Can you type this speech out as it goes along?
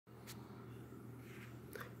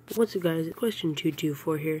What's up guys, question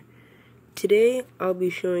 224 here. Today I'll be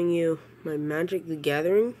showing you my Magic the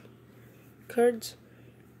Gathering cards.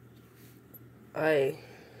 I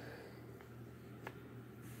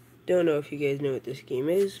don't know if you guys know what this game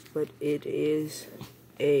is, but it is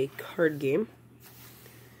a card game.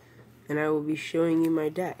 And I will be showing you my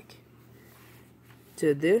deck.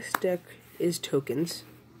 So this deck is tokens.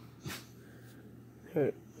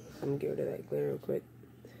 Alright, let me get rid of that glare real quick.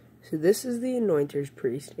 So this is the Anointer's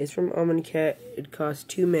Priest. It's from MTG. It costs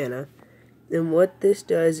 2 mana. And what this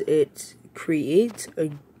does, it creates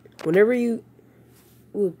a... Whenever you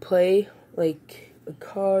will play, like, a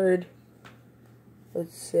card,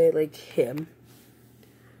 let's say, like him,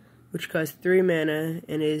 which costs 3 mana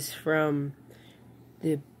and is from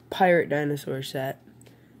the Pirate Dinosaur set,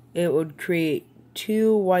 it would create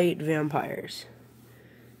 2 white vampires.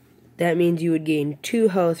 That means you would gain 2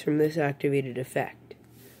 health from this activated effect.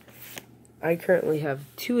 I currently have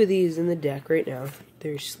 2 of these in the deck right now.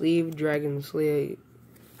 They're sleeved, dragon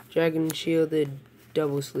shielded,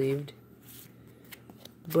 double sleeved.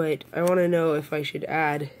 But I want to know if I should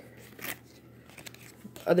add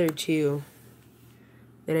other 2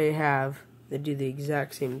 that I have that do the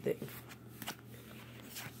exact same thing.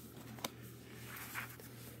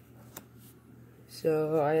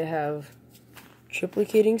 So I have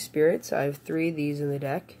Triplicating Spirits. I have 3 of these in the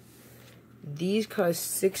deck. These cost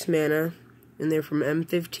 6 mana. And they're from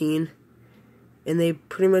M15, and they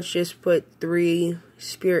pretty much just put 3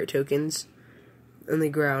 spirit tokens on the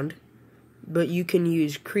ground, but you can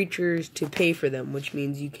use creatures to pay for them, which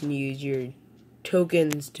means you can use your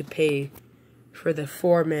tokens to pay for the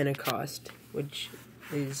 4 mana cost, which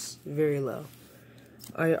is very low.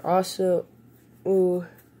 I also, I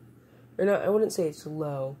wouldn't say it's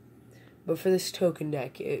low, but for this token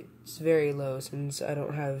deck, it's very low since I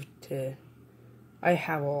don't have to, I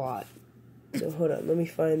have a lot. So hold on, let me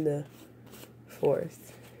find the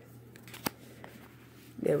 4th.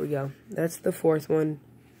 There we go. That's the 4th one.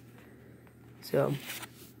 So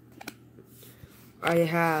I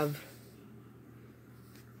have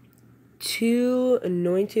 2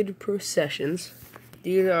 Anointed Processions.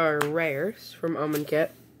 These are rares from Amonkhet.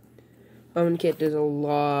 Amonkhet does a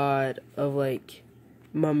lot of like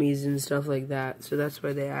mummies and stuff like that, so that's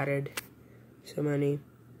why they added so many.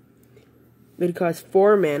 It costs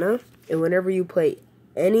 4 mana. And whenever you play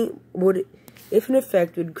if an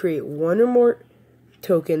effect would create 1 or more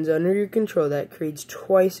tokens under your control, that creates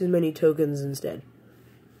twice as many tokens instead.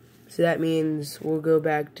 So that means we'll go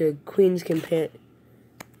back to Queen's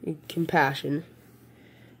Compassion.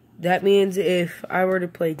 That means if I were to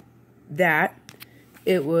play that,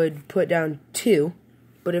 it would put down 2.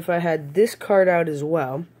 But if I had this card out as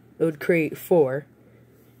well, it would create 4.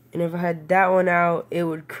 And if I had that one out, it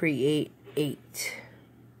would create 8.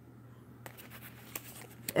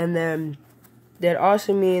 And then that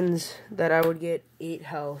also means that I would get 8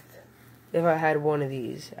 health if I had one of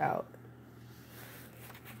these out.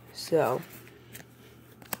 So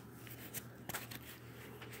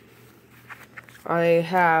I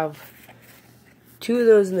have 2 of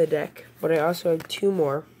those in the deck, but I also have 2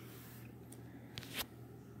 more.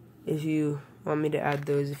 If you want me to add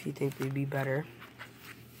those, if you think they'd be better.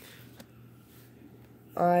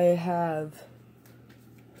 I have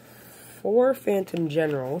 4 Phantom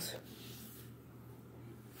Generals,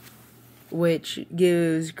 which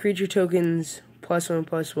gives creature tokens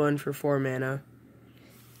 +1/+1 for 4 mana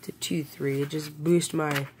to 2/3. It just boosts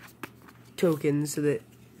my tokens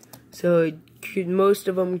so most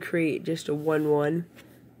of them create just a 1/1.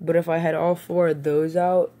 But if I had all 4 of those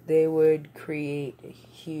out, they would create a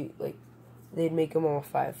huge, they'd make them all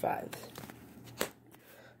 5/5s.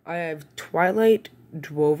 I have Twilight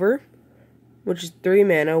Dweover, which is 3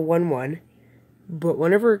 mana, 1/1. But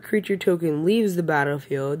whenever a creature token leaves the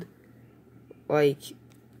battlefield, like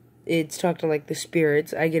it's talking like the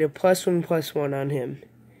spirits, I get a +1/+1 on him.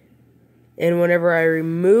 And whenever I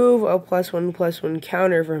remove a +1/+1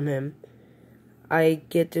 counter from him, I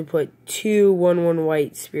get to put 2 1/1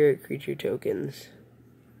 white spirit creature tokens.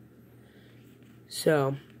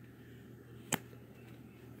 So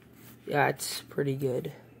yeah, it's pretty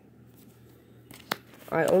good.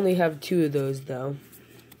 I only have 2 of those though,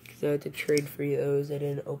 because I had to trade for those. I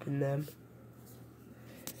didn't open them.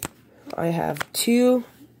 I have 2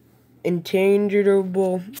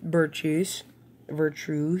 Intangible Virtues.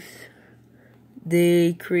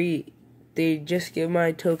 They just give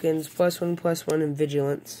my tokens +1/+1 in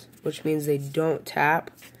Vigilance, which means they don't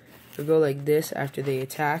tap or go like this after they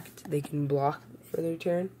attacked. They can block for their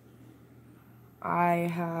turn. I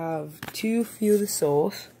have 2 Feel the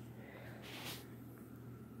Souls,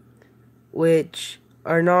 which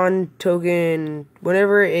our non-token,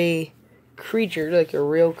 whenever a creature, like a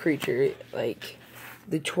real creature, like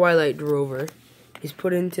the Twilight Drover, is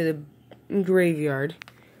put into the graveyard,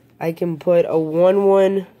 I can put a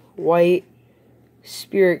 1/1 white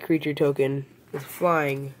spirit creature token with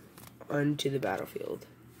flying onto the battlefield.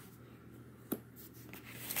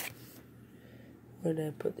 Where did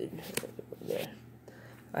I put it? There.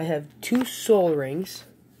 I have 2 Soul Rings,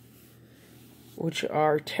 which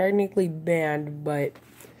are technically banned, but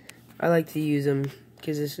I like to use them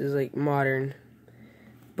because this is like modern.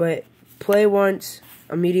 But play once,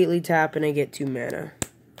 immediately tap, and I get 2 mana,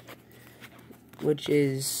 which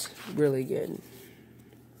is really good.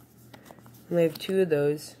 And I have 2 of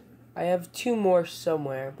those. I have 2 more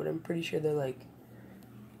somewhere, but I'm pretty sure they're like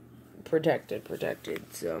protected.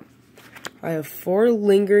 So I have 4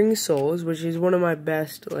 Lingering Souls, which is one of my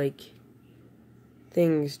best like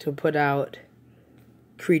things to put out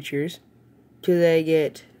creatures, because I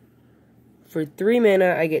get, for 3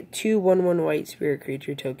 mana, I get 2 1/1 white spirit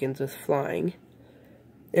creature tokens with flying,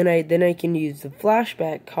 and then I can use the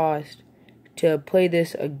flashback cost to play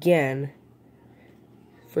this again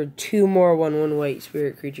for 2 more 1/1 white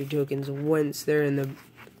spirit creature tokens once they're in the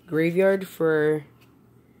graveyard for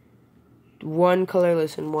 1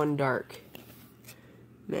 colorless and 1 dark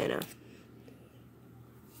mana.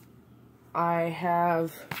 I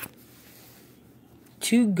have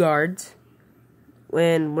 2 guards.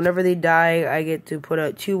 Whenever they die, I get to put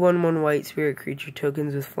out 2 1/1 white spirit creature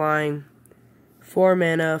tokens with flying. 4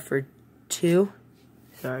 mana for 2.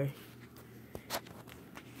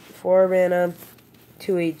 4 mana,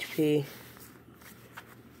 2 HP,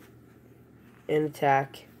 and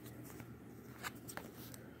attack.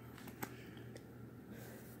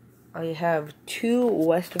 I have 2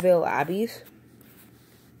 Westvale Abbeys.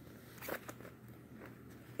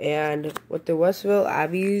 And what the Westvale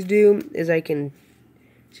Abbeys do is it's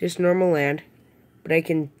just normal land, but I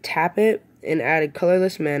can tap it and add a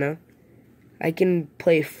colorless mana. I can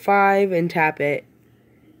play 5 and tap it,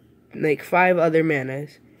 like 5 other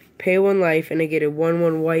manas, pay 1 life, and I get a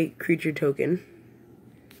 1/1 white creature token.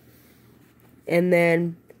 And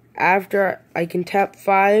then after I can tap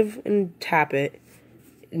 5 and tap it,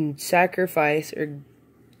 and sacrifice or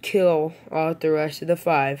kill all the rest of the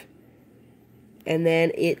 5. And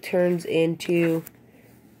then it turns into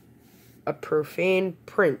a Profane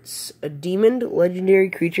Prince, a demon legendary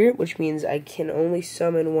creature, which means I can only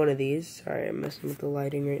summon 1 of these. Sorry, I'm messing with the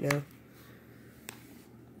lighting right now.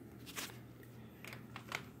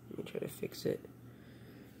 Let me try to fix it.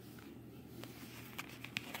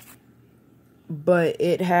 But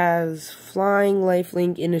it has flying,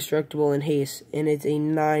 lifelink, indestructible, and haste, and it's a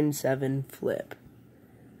 9/7 flip.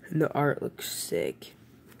 And the art looks sick.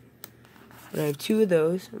 And I have 2 of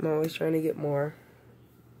those. I'm always trying to get more,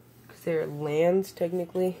 because they're lands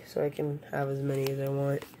technically, so I can have as many as I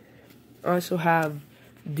want. I also have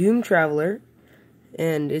Doom Traveler,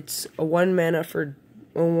 and it's a 1 mana for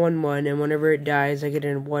a 1/1, and whenever it dies, I get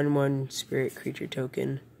a 1/1 spirit creature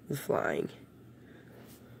token with flying.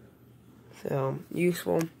 So,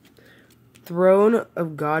 useful. Throne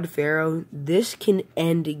of God Pharaoh. This can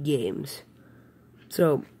end games.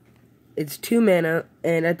 So, it's 2 mana,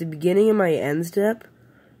 and at the beginning of my end step,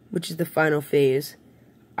 which is the final phase,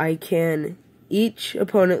 each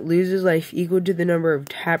opponent loses life equal to the number of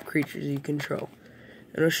tapped creatures you control.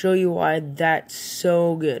 And I'll show you why that's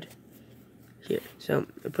so good. Here, so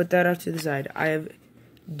I put that off to the side. I have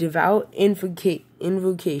Devout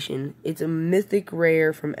Invocation. It's a mythic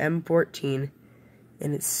rare from M14,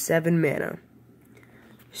 and it's 7 mana.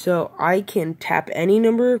 So I can tap any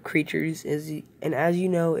number of creatures, and as you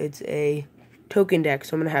know, it's a token deck,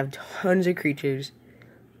 so I'm going to have tons of creatures.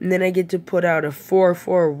 And then I get to put out a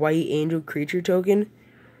 4/4 white angel creature token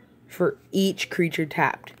for each creature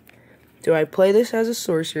tapped. So I play this as a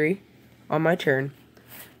sorcery on my turn.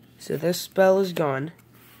 So this spell is gone.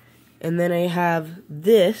 And then I have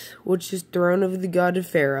this, which is Throne of the God of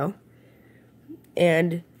Pharaoh.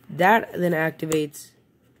 And that then activates.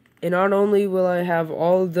 And not only will I have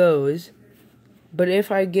all those, but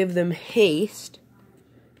if I give them haste,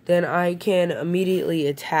 then I can immediately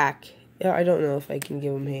attack. I don't know if I can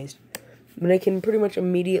give them haste, but I can pretty much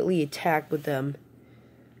immediately attack with them.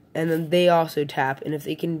 And then they also tap. And if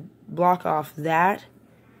they can block off that,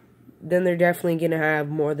 then they're definitely going to have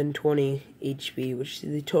more than 20 HP, which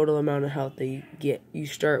is the total amount of health that you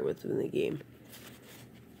start with in the game.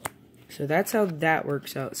 So that's how that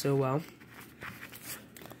works out so well.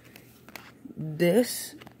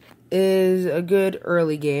 This is a good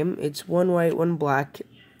early game. It's 1 white, 1 black.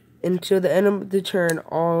 Until the end of the turn,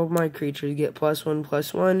 all of my creatures get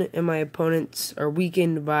 +1/+1, and my opponents are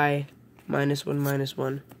weakened by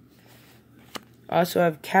 -1/-1. I also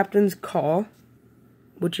have Captain's Call,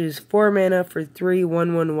 which is 4 mana for 3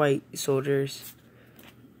 1/1 white soldiers.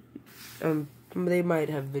 They might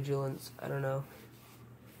have vigilance, I don't know.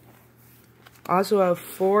 I also have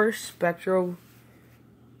 4 spectral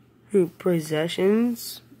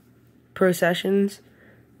processions,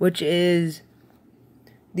 which is,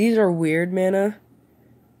 these are weird mana,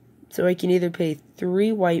 so I can either pay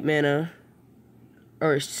 3 white mana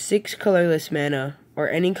or 6 colorless mana, or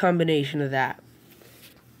any combination of that.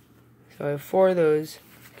 So I have 4 of those,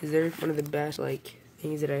 because they're one of the best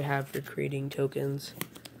things that I have for creating tokens.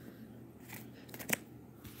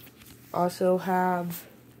 Also have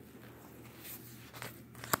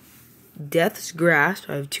Death's Grasp.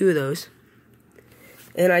 I have 2 of those.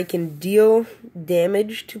 And I can deal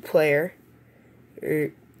damage to player,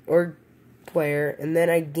 or player, and then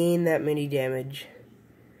I gain that many damage.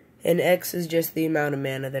 And X is just the amount of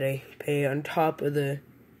mana that I pay on top of the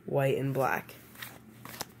white and black.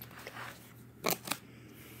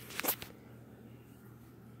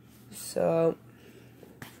 So,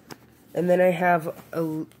 and then I have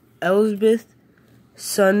Elizabeth,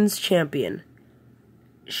 Sun's Champion.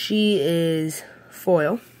 She is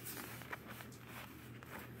foil,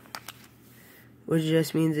 which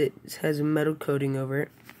just means it has a metal coating over it.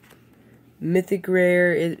 Mythic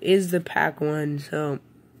Rare is the pack one, so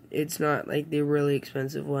it's not like the really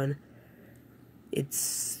expensive one.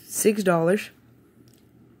 It's $6,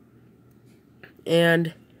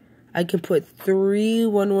 and I can put 3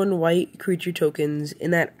 1/1 white creature tokens,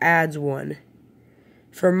 and that adds 1.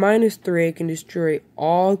 For -3, I can destroy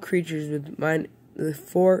all creatures with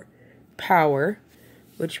 4 power,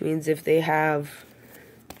 which means if they have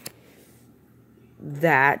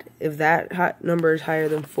that, if that number is higher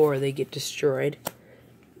than 4, they get destroyed.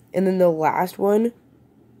 And then the last one,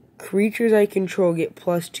 creatures I control get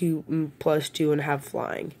 +2 and have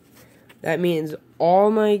flying. That means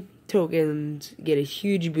all my tokens get a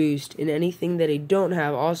huge boost, and anything that I don't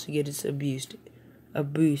have also gets a boost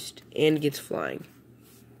and gets flying.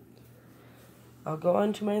 I'll go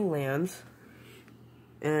on to my lands,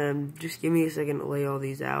 and just give me a second to lay all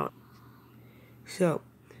these out. So,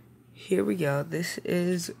 here we go. This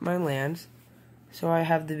is my lands. So I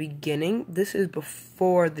have the beginning. This is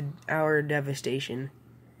before the Hour of Devastation.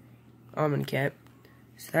 Amonkhet.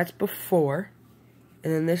 So that's before.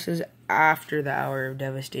 And then this is after the Hour of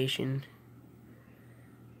Devastation,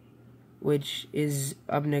 which is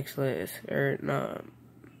up next list. Or no.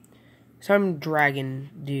 Some dragon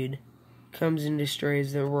dude comes and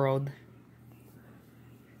destroys the world.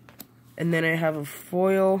 And then I have a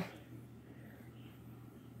foil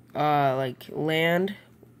land,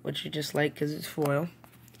 which I just like because it's foil.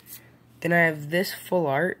 Then I have this full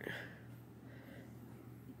art.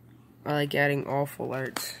 I like adding all full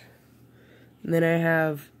arts. And then I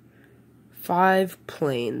have 5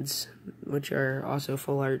 planes, which are also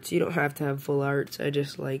full arts. You don't have to have full arts, I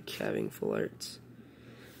just like having full arts.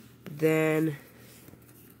 Then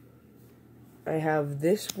I have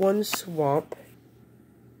this one swamp,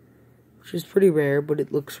 which is pretty rare, but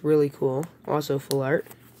it looks really cool. Also full art.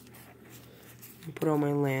 Put all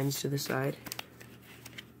my lands to the side.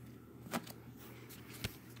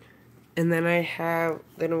 And then then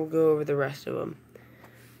we'll go over the rest of them.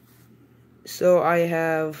 So I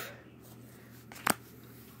have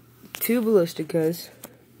 2 Ballisticas,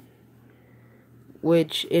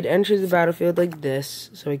 which it enters the battlefield like this,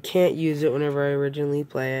 so I can't use it whenever I originally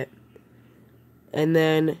play it. And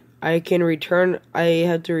then I have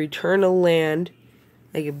to return a land,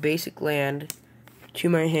 like a basic land, to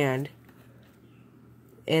my hand.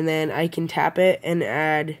 And then I can tap it and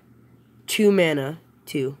add 2 mana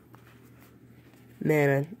to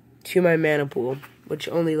my mana pool, which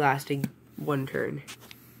only lasted 1 turn.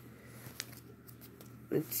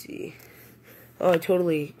 Let's see. Oh, I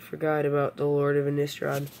totally forgot about the Lord of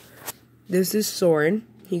Innistrad. This is Sorin.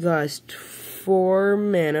 He costs 4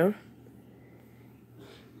 mana.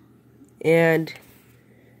 And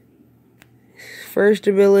first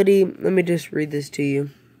ability, let me just read this to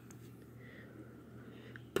you.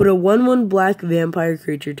 Put a 1/1 black vampire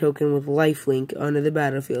creature token with lifelink onto the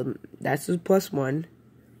battlefield. That's his +1.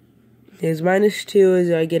 His -2 is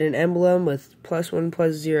I get an emblem with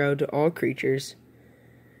 +1/+0 to all creatures.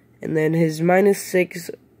 And then his -6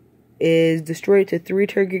 is destroy to 3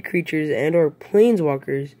 target creatures and or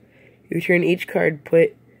planeswalkers. You return each card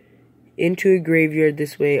put into a graveyard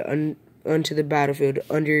this way onto the battlefield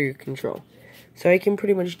under your control. So I can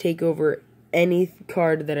pretty much take over any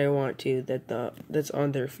card that I want to that's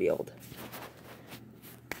on their field.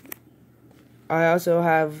 I also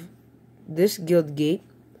have this Guild Gate,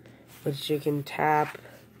 which you can tap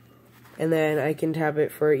and then I can tap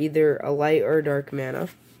it for either a light or dark mana.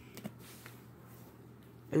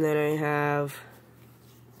 And then I have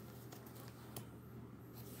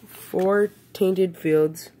 4 Tainted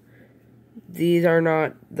Fields. These are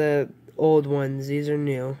not the old ones, these are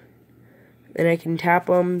new. Then I can tap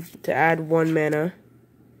them to add 1 mana,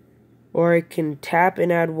 or I can tap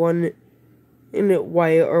and add 1 in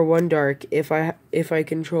white or 1 dark if I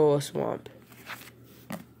control a swamp.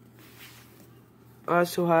 I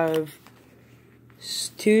also have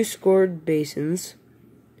 2 Scored Basins.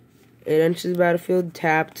 It enters the battlefield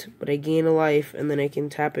tapped, but I gain a life, and then I can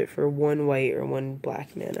tap it for 1 white or 1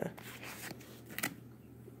 black mana.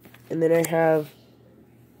 And then I have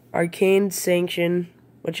Arcane Sanction,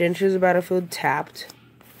 which enters the battlefield tapped,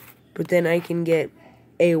 but then I can get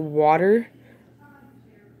a water,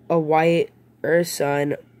 a white or a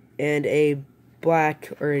sun, and a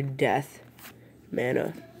black or a death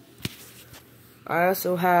mana. I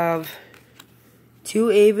also have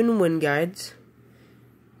 2 Aven Wind Guides,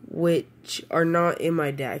 which are not in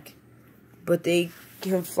my deck, but they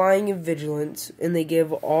have Flying and Vigilance, and they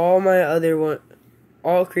give all my other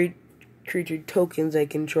creature tokens I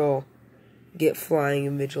control get Flying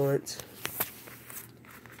and Vigilance.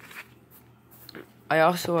 I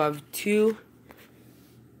also have 2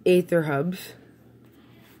 Aether Hubs,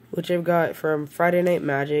 which I've got from Friday Night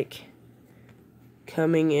Magic,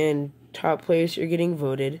 coming in top place or getting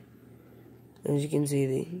voted, as you can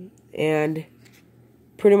see. And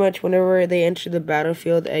pretty much whenever they enter the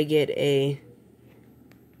battlefield, I get a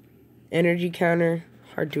energy counter,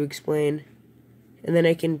 hard to explain, and then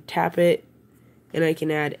I can tap it, and I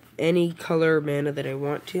can add any color mana that I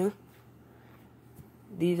want to.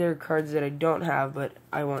 These are cards that I don't have, but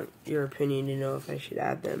I want your opinion to know if I should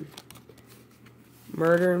add them.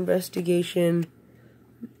 Murder Investigation,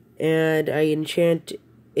 and I enchant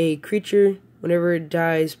a creature. Whenever it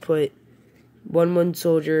dies, put 1/1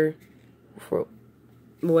 soldier for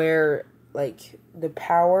where, like, the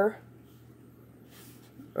power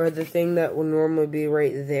or the thing that will normally be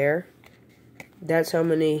right there. That's how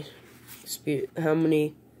many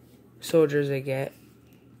soldiers I get.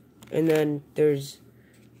 And then there's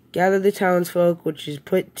Gather the Townsfolk, which is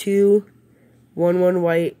put 2 1/1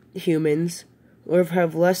 white humans, or if I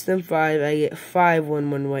have less than 5, I get 5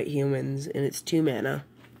 1/1 white humans, and it's 2 mana.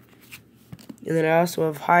 And then I also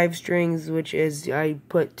have Hive Strings, which is I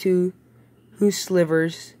put 2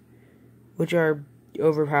 Slivers, which are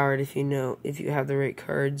overpowered if you have the right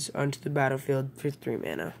cards, onto the battlefield for 3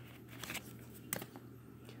 mana.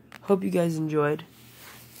 Hope you guys enjoyed.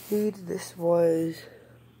 This was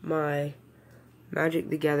my Magic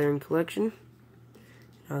the Gathering collection.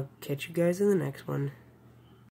 I'll catch you guys in the next one.